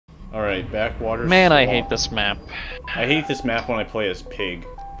Alright, backwater. Man, I swamp. hate this map. I hate this map when I play as Pig,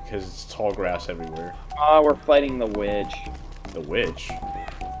 because it's tall grass everywhere. Oh, we're fighting the witch. The witch?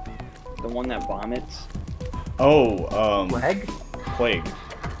 The one that vomits. Oh, Plague? Plague.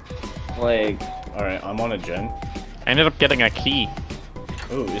 Plague. Alright, I'm on a gen. I ended up getting a key.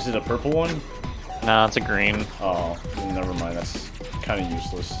 Oh, is it a purple one? Nah, it's a green. Oh, never mind, that's kind of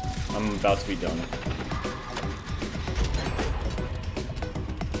useless. I'm about to be done.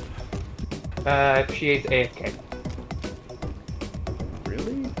 She is AFK.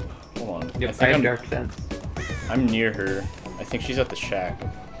 Really? Hold on. Yep, I have dark sense. I'm near her. I think she's at the shack.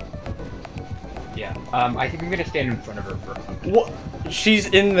 Yeah. I think I'm gonna stand in front of her for a moment. What? She's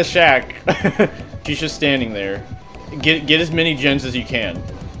in the shack. She's just standing there. Get as many gens as you can.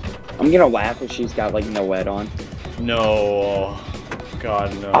 I'm gonna laugh if she's got like no wet on. No.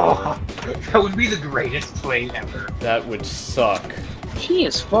 God, no. Oh, that would be the greatest play ever. That would suck. She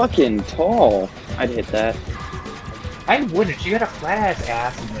is fucking tall. I'd hit that. I wouldn't. She had a flat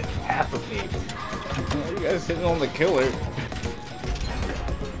ass and like half a face. You guys hitting on the killer.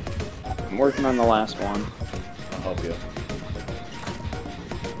 I'm working on the last one. I'll help you.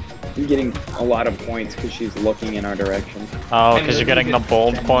 I'm getting a lot of points because she's looking in our direction. Oh, because you're getting the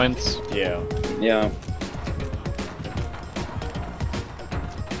bold points. Yeah. Yeah.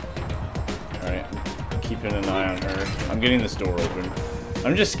 Alright. Keeping an eye on her. I'm getting this door open.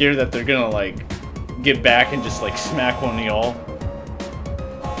 I'm just scared that they're gonna, like, get back and just, like, smack one of y'all.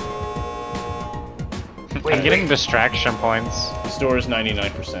 I'm getting distraction points. This door is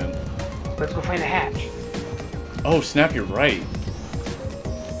 99%. Let's go find the hatch. Oh, snap, you're right.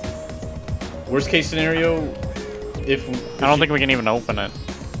 Worst case scenario, if I don't think we can even open it.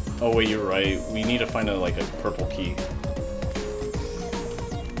 Oh wait, you're right. We need to find a purple key.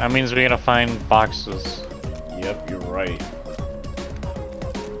 That means we gotta find boxes. Yep, you're right.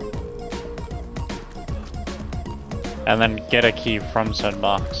 And then get a key from said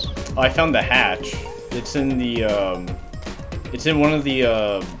box. Oh, I found the hatch. It's in the it's in one of the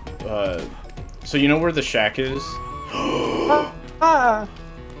so you know where the shack is?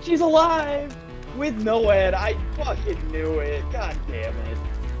 She's alive with no head. I fucking knew it. God damn it.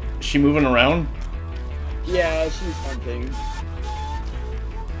 Is she moving around? Yeah, she's hunting.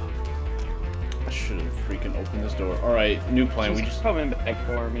 I should have freaking opened this door. Alright, new plan. She's We just coming back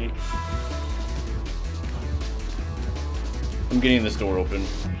for me. I'm getting this door open.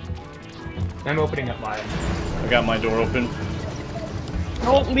 I'm opening up mine. I got my door open.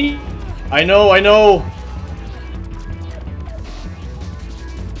 Don't leave. I know, I know!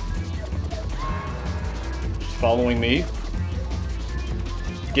 She's following me.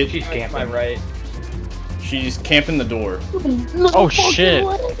 She's camping. My right. She's camping the door. Oh shit!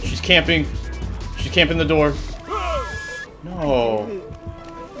 She's camping. She's camping the door. No.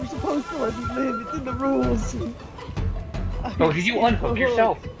 We're supposed to let me live. It's in the rules. Oh, did you unhook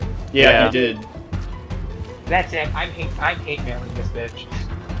yourself? Yeah, I did. That's it. I'm hate mailing this bitch.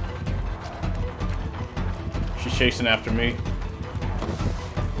 She's chasing after me.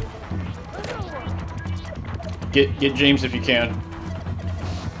 Get James if you can.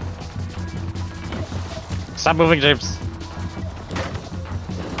 Stop moving, James.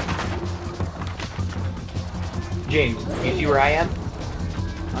 James, you see where I am?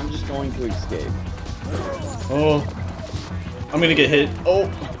 I'm just going to escape. Oh. I'm gonna get hit. Oh.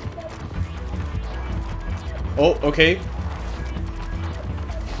 Oh, okay.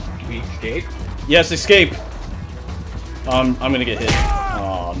 Do we escape? Yes, escape. I'm gonna get hit.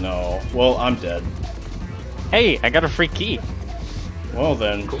 Oh no. Well, I'm dead. Hey, I got a free key. Well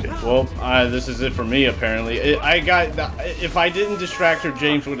then. Well, this is it for me apparently. If I didn't distract her,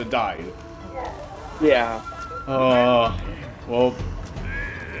 James would have died. Yeah. Well.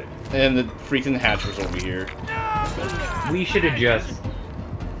 And the freaking hatch was over here. We should have just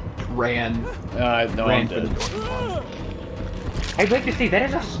ran. No, I'm dead. I'd like to say that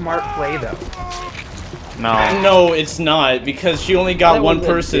is a smart play, though. No. No, it's not, because she only got That one was a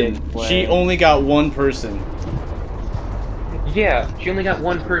person. big play. She only got one person. Yeah, she only got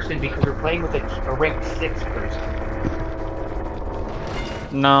one person because we're playing with a ranked 6 person.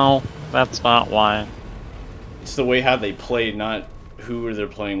 No, that's not why. It's the way how they play, not who they're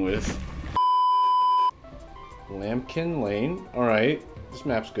playing with. Lambkin Lane. Alright. This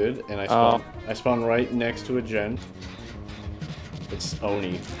map's good. And I spawn right next to a gen. It's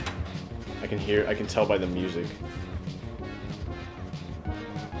Oni. I can tell by the music.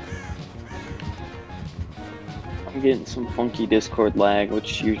 I'm getting some funky Discord lag,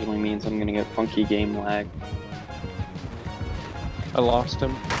 which usually means I'm gonna get funky game lag. I lost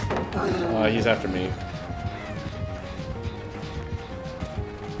him. He's after me.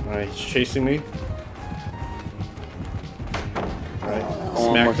 Alright, he's chasing me. Alright, Oh,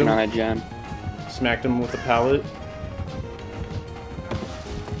 I'm smacked working him. on a gen. Smacked him with a pallet.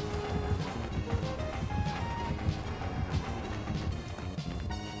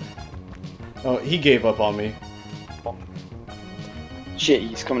 Oh, he gave up on me. Shit,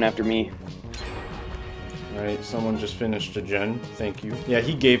 he's coming after me. Alright, someone just finished a gen. Thank you. Yeah,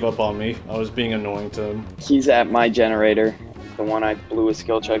 he gave up on me. I was being annoying to him. He's at my generator, the one I blew a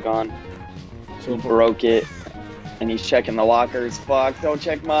skill check on. So He broke it, and he's checking the lockers. Fuck, don't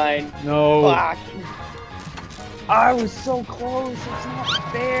check mine. no. Fuck. I was so close, it's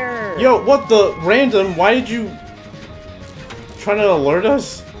not fair. Yo, what the? Random? Why did you... Trying to alert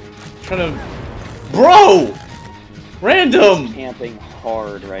us? Trying to... Bro! Random! Camping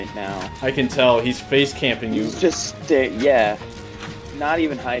hard right now. I can tell. He's face camping you. He's just, yeah. Not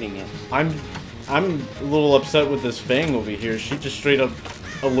even hiding it. I'm a little upset with this Feng over here. She just straight up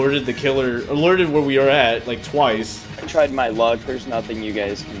alerted the killer, alerted where we are at, like, twice. I tried my luck, there's nothing you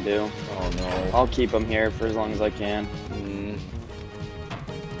guys can do. Oh no. I'll keep him here for as long as I can.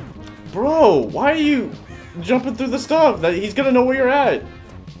 Bro, why are you jumping through the stuff? That he's gonna know where you're at.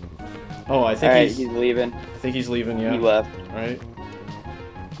 Oh, I think Alright, he's leaving. I think he's leaving, yeah. He left. Right?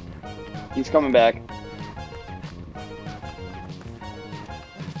 He's coming back.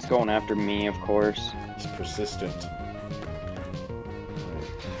 He's going after me, of course. He's persistent.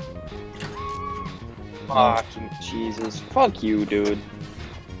 Fucking Jesus. Fuck you, dude.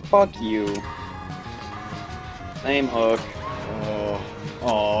 Fuck you. Same hook. Oh.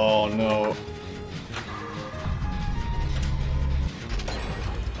 Oh no.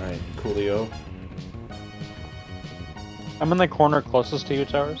 Alright, coolio. I'm in the corner closest to you,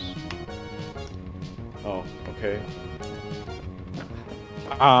 Tyrus. Oh, okay.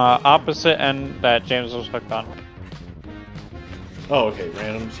 Opposite end that James was hooked on. Oh, okay,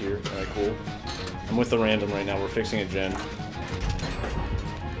 random's here. Alright, cool. I'm with the random right now. We're fixing a gen.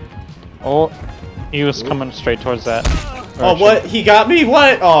 Oh, he was coming straight towards that. Oh, what? He got me?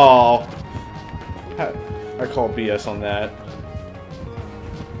 What? Oh. I call BS on that.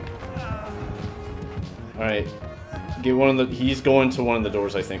 Alright. Get one of the... He's going to one of the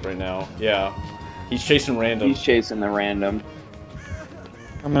doors, I think, right now. Yeah. He's chasing random. He's chasing the random.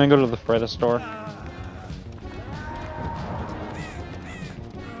 I'm gonna go to the furthest door.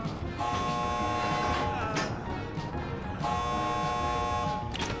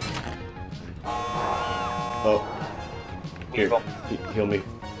 Oh. Here. Heal me.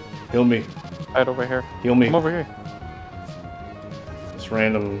 Heal me. Right over here. Heal me. Come over here. This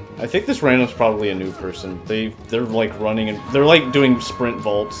random... I think this random's probably a new person. They're like running and... They're like doing sprint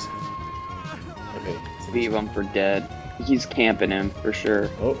vaults. Okay. Leave him for dead. He's camping him, for sure.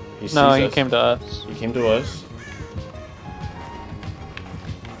 Oh, he sees No, he us. came to us. He came to us.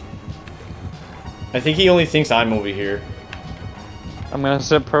 I think he only thinks I'm over here. I'm gonna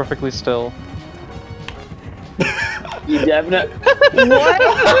sit perfectly still. You definitely. What?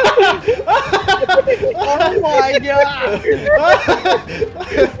 Oh my god!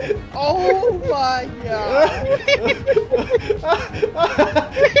 Oh my god!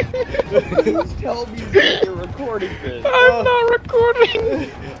 Please tell me that you're recording this. I'm not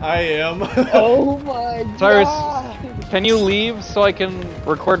recording! I am. Oh my Tyrus, god! can you leave so I can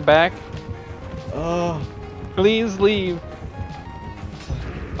record back? Please leave.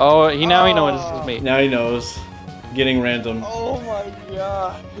 Oh, now he knows this is me. Now he knows. Getting random. Oh my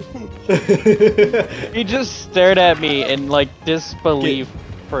god! He just stared at me in like disbelief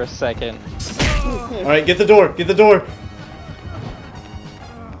for a second. Alright, get the door! Get the door!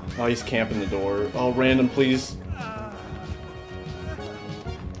 Oh, he's camping the door. Oh, random, please.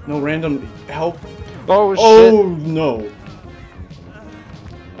 No, random, help. Oh, shit. Oh, no.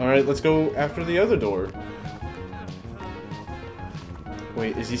 Alright, let's go after the other door.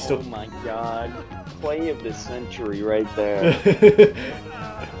 Wait, is he still... Oh my god. Play of the century right there.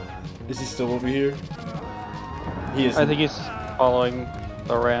 Is he still over here? He is. I think he's following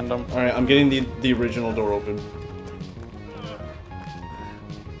the random. Alright, I'm getting the original door open.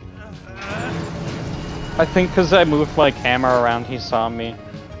 I think because I moved my camera around, he saw me.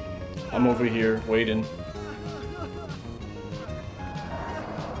 I'm over here, waiting.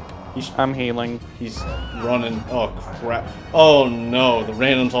 I'm healing. He's running. Oh, crap. Oh, no. The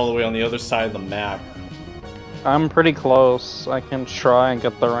random's all the way on the other side of the map. I'm pretty close. I can try and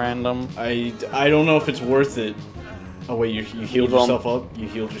get the random. I don't know if it's worth it. Oh, wait, you healed yourself up? You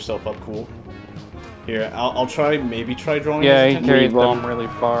healed yourself up, cool. Here, I'll try, maybe try drawing Yeah, his he attention. carried them really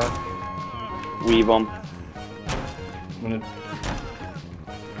far. Weave them. I'm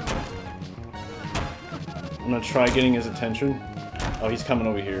gonna try getting his attention. Oh, he's coming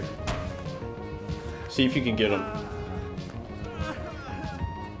over here. See if you can get him.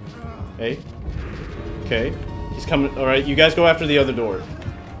 Hey. Okay. He's coming. Alright, you guys go after the other door.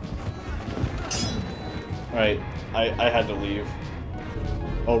 Alright. I had to leave.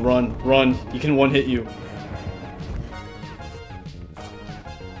 Oh, run. Run. He can one-hit you.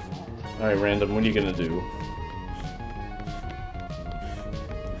 Alright, random. What are you gonna do?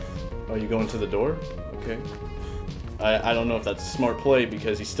 Oh, you going to the door? Okay. I don't know if that's a smart play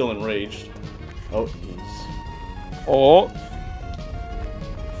because he's still enraged. Oh, he's... Oh.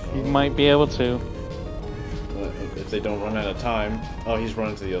 You might be able to. If they don't run out of time. Oh, he's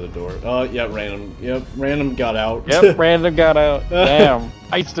running to the other door. Oh, yeah, random. Yep, random got out. Yep, random got out. Damn.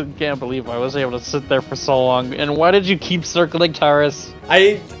 I still can't believe I was able to sit there for so long. And why did you keep circling Tyrus?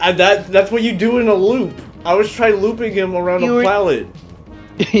 That's what you do in a loop. I was trying looping him around a pallet.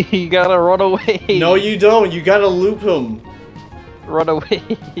 You gotta run away. No, you don't. You gotta loop him. Run away.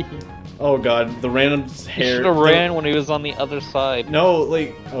 Oh god, the random's hair. He should have ran when he was on the other side. No,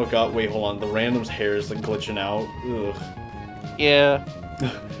 like, oh god, wait, hold on. The random's hair is like glitching out. Ugh. Yeah.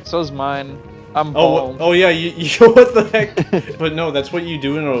 So's mine. I'm bald. Oh yeah, you what the heck? But no, that's what you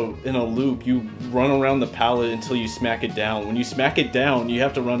do in a loop. You run around the pallet until you smack it down. When you smack it down, you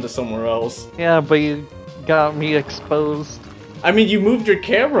have to run to somewhere else. Yeah, but you got me exposed. I mean, you moved your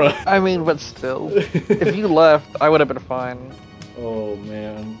camera. I mean, but still. If you left, I would have been fine. Oh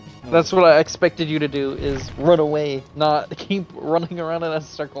man. That's what I expected you to do, is run away, not keep running around in a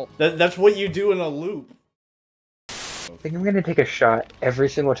circle. That's what you do in a loop. I think I'm gonna take a shot every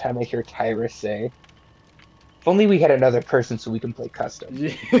single time I hear Tyrus say, if only we had another person so we can play custom.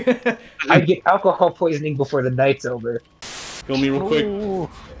 I'd get alcohol poisoning before the night's over. Go me real quick. Ooh.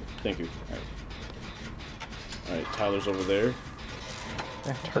 Thank you. Alright, Tyler's over there.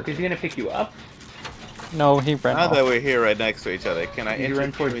 Is he gonna pick you up? No, he ran Now off. that we're here right next to each other, can I You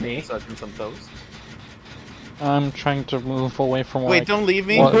run towards me? suck on some toes? I'm trying to move away from Wait, don't leave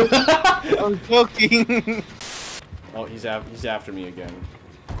me! What? I'm joking! Oh, he's after me again.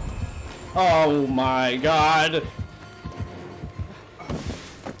 Oh my god!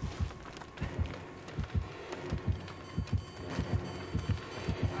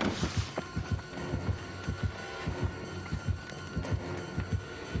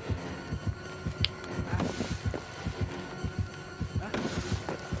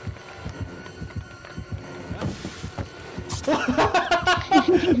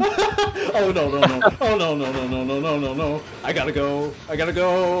 Oh no no no! Oh no no no no no no no no! I gotta go! I gotta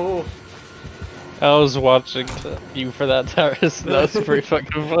go! I was watching you for that, Tyrus. That's pretty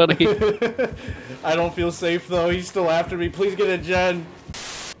fucking funny. I don't feel safe though. He's still after me. Please get a gen.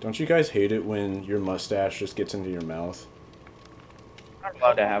 Don't you guys hate it when your mustache just gets into your mouth? I'm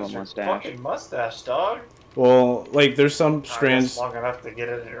allowed to have a mustache. Fucking mustache, dog. Well, like there's some strands. Long enough to get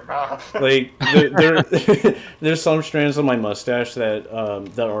it in your mouth. Like there's some strands on my mustache that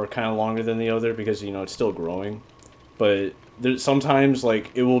that are kind of longer than the other because you know it's still growing, but there's sometimes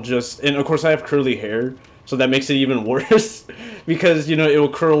like it will just, and of course I have curly hair, so that makes it even worse because you know it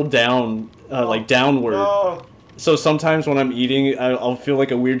will curl down like downward. No. So sometimes when I'm eating, I'll feel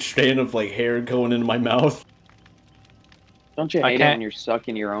like a weird strand of like hair going into my mouth. Don't you hate it when you're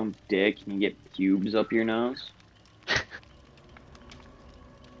sucking your own dick and you get pubes up your nose?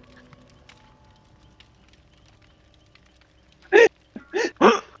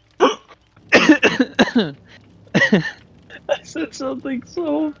 I said something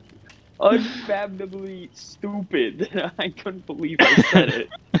so unfathomably stupid that I couldn't believe I said it.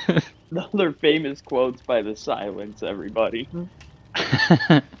 Another famous quotes by Thesilence, everybody.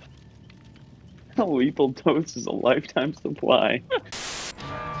 A lethal dose is a lifetime supply.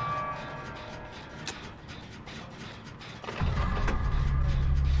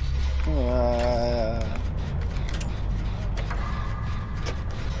 I'm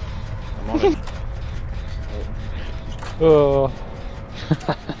on it. Oh.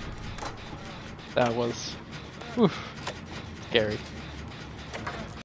 That was scary.